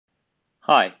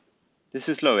Hi, this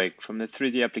is Loic from the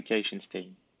 3D Applications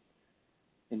team.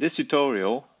 In this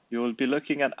tutorial, you will be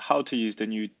looking at how to use the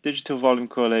new digital volume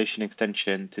correlation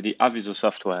extension to the Avizo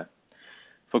software.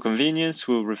 For convenience,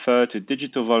 we'll refer to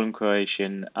digital volume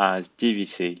correlation as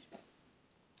DVC.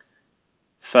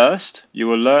 First, you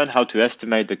will learn how to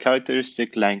estimate the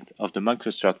characteristic length of the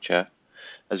microstructure,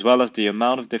 as well as the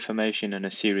amount of deformation in a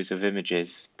series of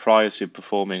images prior to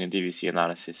performing a DVC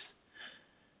analysis.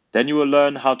 Then you will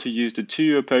learn how to use the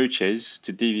two approaches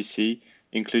to DVC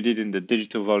included in the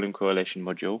digital volume correlation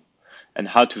module and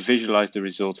how to visualize the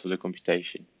results of the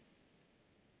computation.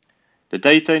 The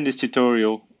data in this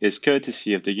tutorial is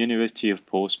courtesy of the University of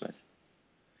Portsmouth.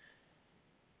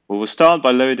 We will start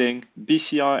by loading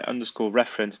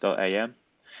bci_reference.am,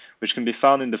 which can be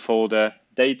found in the folder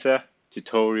Data,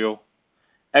 Tutorial,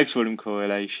 XVolume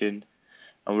Correlation,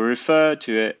 and we refer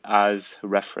to it as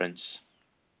reference.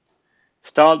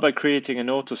 Start by creating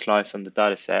an auto-slice on the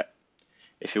dataset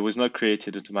if it was not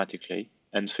created automatically,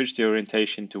 and switch the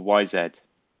orientation to YZ.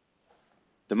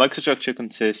 The microstructure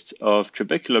consists of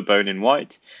trabecular bone in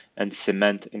white and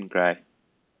cement in grey.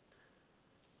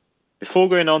 Before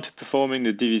going on to performing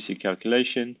the DVC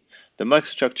calculation, the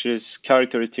microstructure's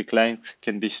characteristic length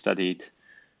can be studied.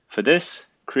 For this,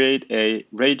 create a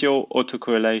radial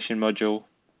autocorrelation module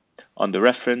on the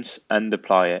reference and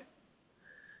apply it.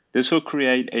 This will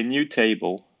create a new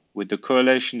table with the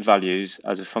correlation values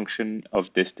as a function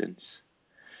of distance.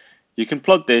 You can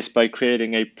plot this by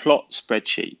creating a plot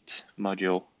spreadsheet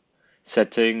module,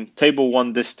 setting table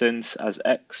 1 distance as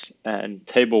X and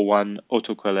table 1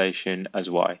 autocorrelation as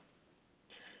Y.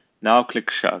 Now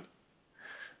click Show.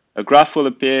 A graph will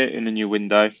appear in a new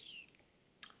window.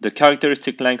 The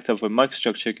characteristic length of a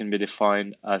microstructure can be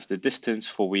defined as the distance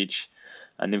for which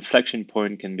an inflection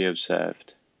point can be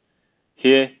observed.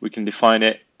 Here we can define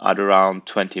it at around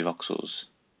 20 voxels.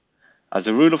 As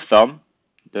a rule of thumb,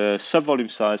 the subvolume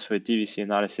size for a DVC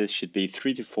analysis should be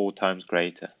 3 to 4 times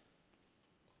greater.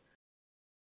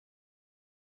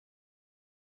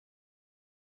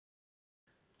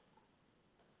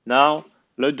 Now,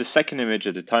 load the second image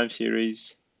of the time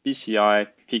series, BCI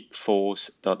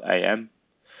peakforce.am,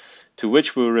 to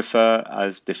which we'll refer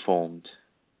as deformed.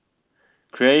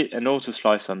 Create an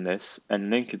auto-slice on this and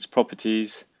link its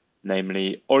properties,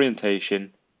 namely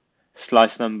orientation,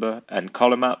 slice number, and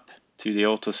color map to the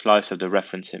auto-slice of the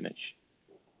reference image.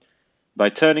 By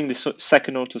turning the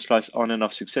second auto-slice on and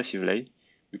off successively,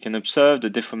 we can observe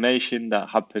the deformation that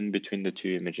happened between the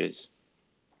two images.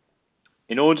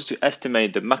 In order to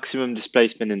estimate the maximum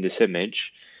displacement in this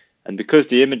image, and because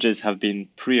the images have been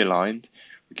pre-aligned,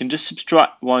 we can just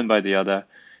subtract one by the other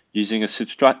using a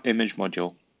subtract image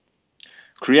module.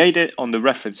 Create it on the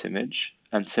reference image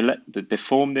and select the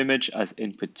deformed image as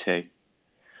input 2.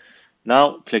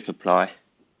 Now click Apply.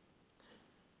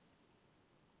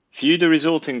 View the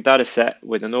resulting dataset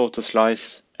with an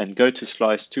auto-slice and go to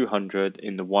slice 200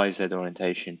 in the YZ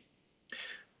orientation.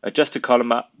 Adjust the color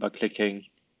map by clicking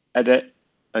Edit,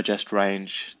 Adjust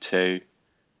Range to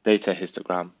Data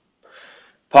Histogram.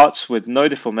 Parts with no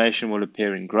deformation will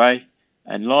appear in grey,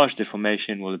 and large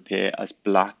deformation will appear as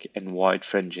black and white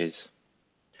fringes.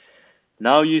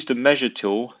 Now use the measure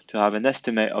tool to have an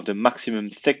estimate of the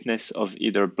maximum thickness of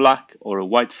either a black or a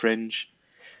white fringe.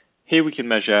 Here we can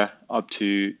measure up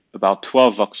to about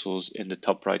 12 voxels in the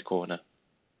top right corner.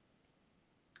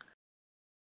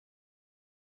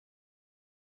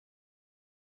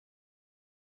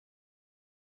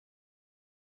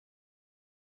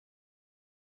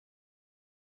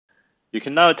 You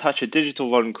can now attach a digital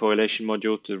volume correlation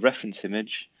module to the reference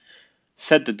image,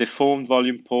 set the deformed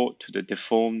volume port to the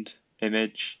deformed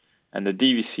image, and the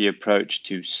DVC approach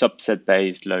to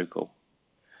subset-based local.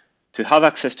 To have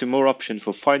access to more options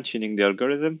for fine-tuning the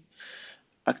algorithm,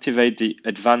 activate the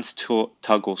Advanced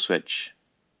Toggle switch,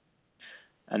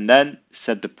 and then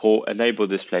set the port Enable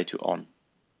Display to On.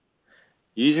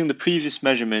 Using the previous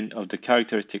measurement of the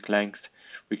characteristic length,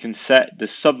 we can set the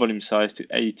subvolume size to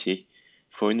 80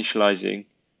 for initializing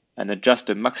and adjust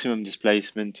the maximum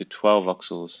displacement to 12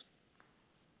 voxels.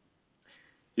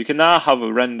 You can now have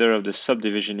a render of the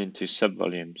subdivision into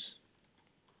subvolumes.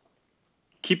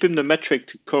 Keeping the metric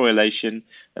to correlation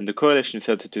and the correlation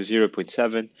filter to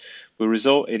 0.7 will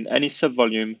result in any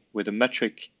subvolume with a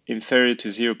metric inferior to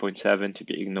 0.7 to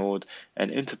be ignored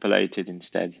and interpolated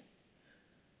instead.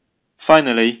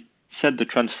 Finally, set the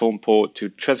transform port to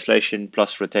translation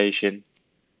plus rotation,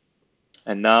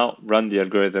 and now run the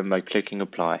algorithm by clicking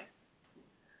Apply.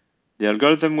 The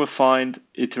algorithm will find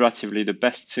iteratively the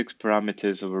best 6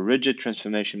 parameters of a rigid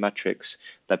transformation matrix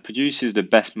that produces the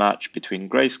best match between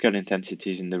grayscale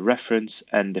intensities in the reference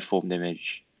and deformed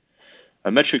image.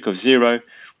 A metric of 0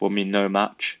 will mean no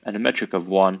match, and a metric of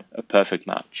 1 a perfect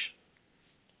match.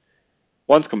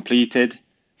 Once completed,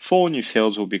 4 new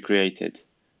fields will be created.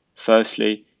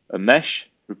 Firstly, a mesh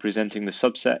representing the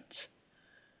subsets,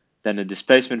 then a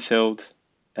displacement field,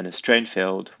 and a strain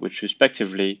field, which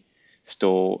respectively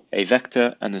store a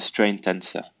vector and a strain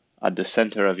tensor at the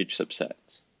center of each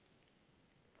subset.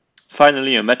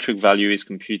 Finally, a metric value is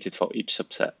computed for each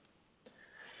subset.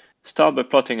 Start by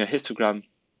plotting a histogram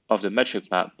of the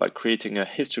metric map by creating a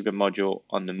histogram module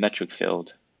on the metric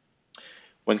field.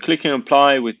 When clicking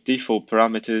Apply with default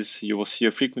parameters, you will see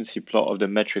a frequency plot of the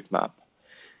metric map.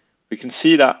 We can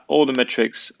see that all the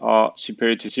metrics are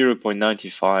superior to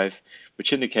 0.95,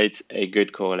 which indicates a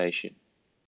good correlation.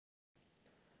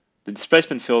 The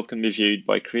displacement field can be viewed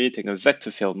by creating a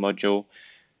vector field module,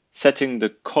 setting the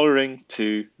coloring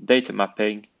to data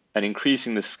mapping, and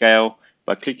increasing the scale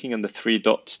by clicking on the 3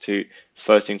 dots to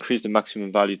first increase the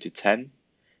maximum value to 10,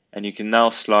 and you can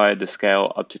now slide the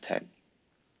scale up to 10.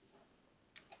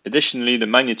 Additionally, the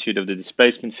magnitude of the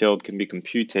displacement field can be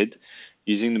computed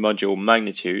using the module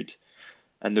magnitude,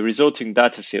 and the resulting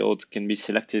data field can be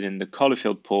selected in the color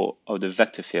field port of the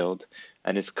vector field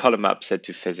and its color map set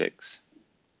to physics.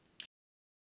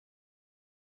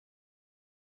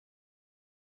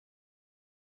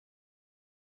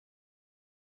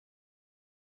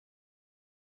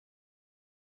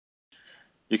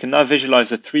 You can now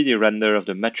visualize a 3D render of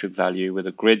the metric value with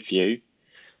a grid view,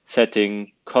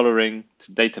 setting coloring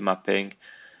to data mapping,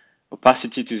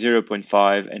 opacity to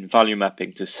 0.5, and value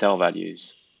mapping to cell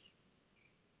values.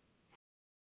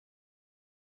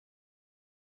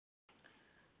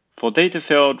 For data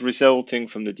field resulting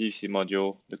from the DVC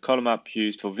module, the color map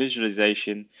used for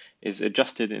visualization is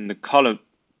adjusted in the color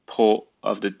port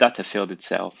of the data field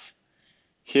itself.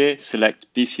 Here,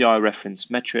 select BCI reference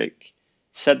metric,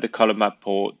 set the color map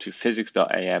port to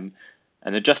physics.am,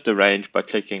 and adjust the range by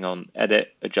clicking on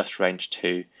Edit, Adjust Range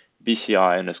to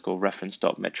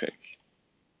BCI_reference.metric.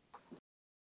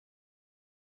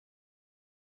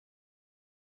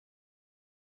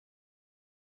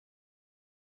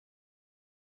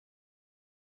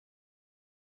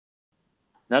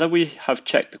 Now that we have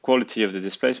checked the quality of the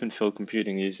displacement field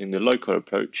computing using the local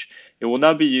approach, it will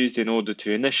now be used in order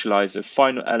to initialize a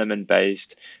final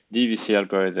element-based DVC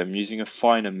algorithm using a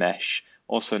finer mesh,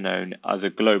 also known as a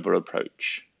global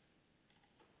approach.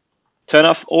 Turn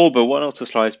off all but one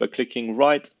autoslice by clicking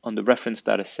right on the reference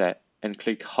dataset and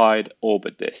click Hide all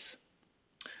but this.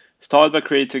 Start by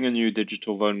creating a new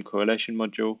digital volume correlation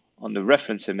module on the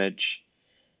reference image.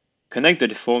 Connect the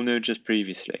deform node as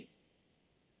previously.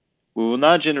 We will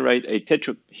now generate a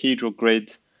tetrahedral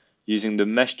grid using the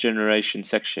mesh generation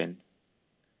section.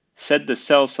 Set the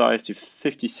cell size to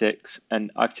 56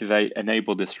 and activate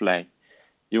enable display.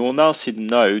 You will now see the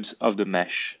nodes of the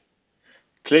mesh.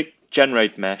 Click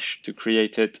generate mesh to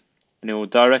create it, and it will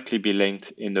directly be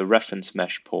linked in the reference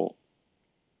mesh port.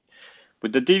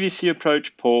 With the DVC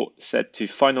approach port set to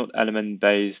final element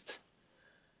based,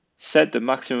 set the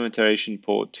maximum iteration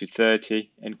port to 30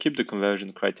 and keep the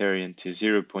conversion criterion to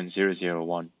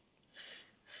 0.001.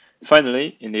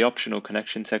 Finally, in the optional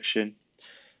connection section,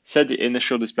 set the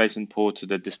initial displacement port to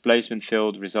the displacement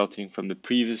field resulting from the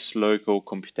previous local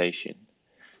computation.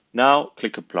 Now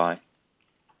click Apply.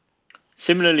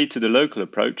 Similarly to the local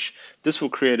approach, this will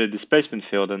create a displacement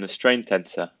field and a strain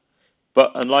tensor,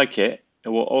 but unlike it, it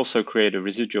will also create a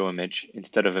residual image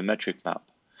instead of a metric map.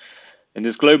 In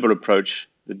this global approach,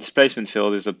 the displacement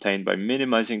field is obtained by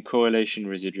minimizing correlation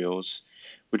residuals,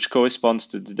 which corresponds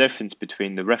to the difference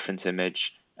between the reference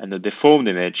image and the deformed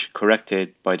image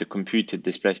corrected by the computed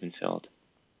displacement field.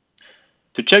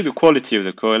 To check the quality of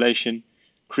the correlation,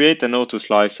 create an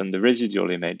autoslice on the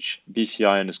residual image,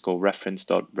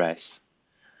 BCI_reference.res,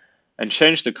 and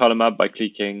change the color map by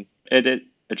clicking Edit,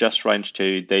 Adjust Range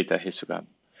to Data Histogram.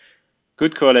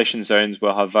 Good correlation zones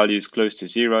will have values close to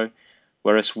 0,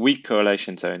 whereas weak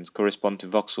correlation zones correspond to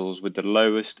voxels with the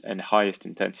lowest and highest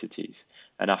intensities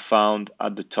and are found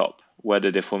at the top where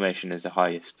the deformation is the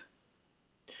highest.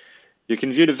 You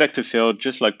can view the vector field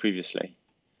just like previously.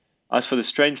 As for the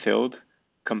strain field,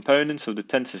 components of the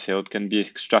tensor field can be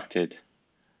extracted.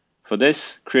 For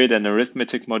this, create an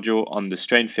arithmetic module on the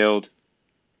strain field,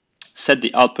 set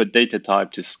the output data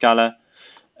type to scalar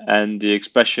and the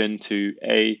expression to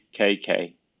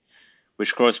AKK,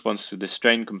 which corresponds to the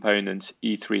strain components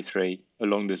E33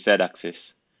 along the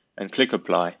z-axis, and click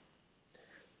Apply.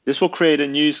 This will create a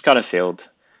new scalar field.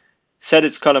 Set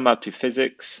its color map to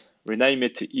physics, rename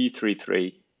it to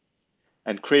E33,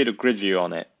 and create a grid view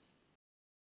on it.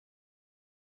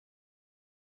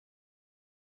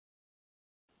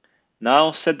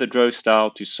 Now set the draw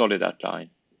style to solid outline.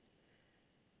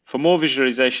 For more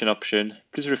visualization option,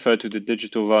 please refer to the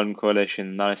digital volume correlation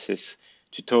analysis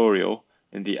tutorial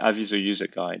in the Avizo user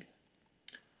guide.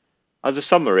 As a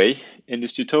summary, in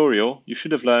this tutorial, you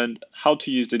should have learned how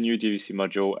to use the new DVC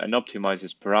module and optimize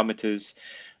its parameters,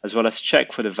 as well as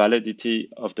check for the validity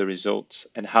of the results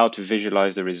and how to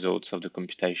visualize the results of the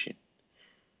computation.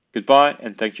 Goodbye,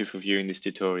 and thank you for viewing this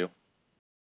tutorial.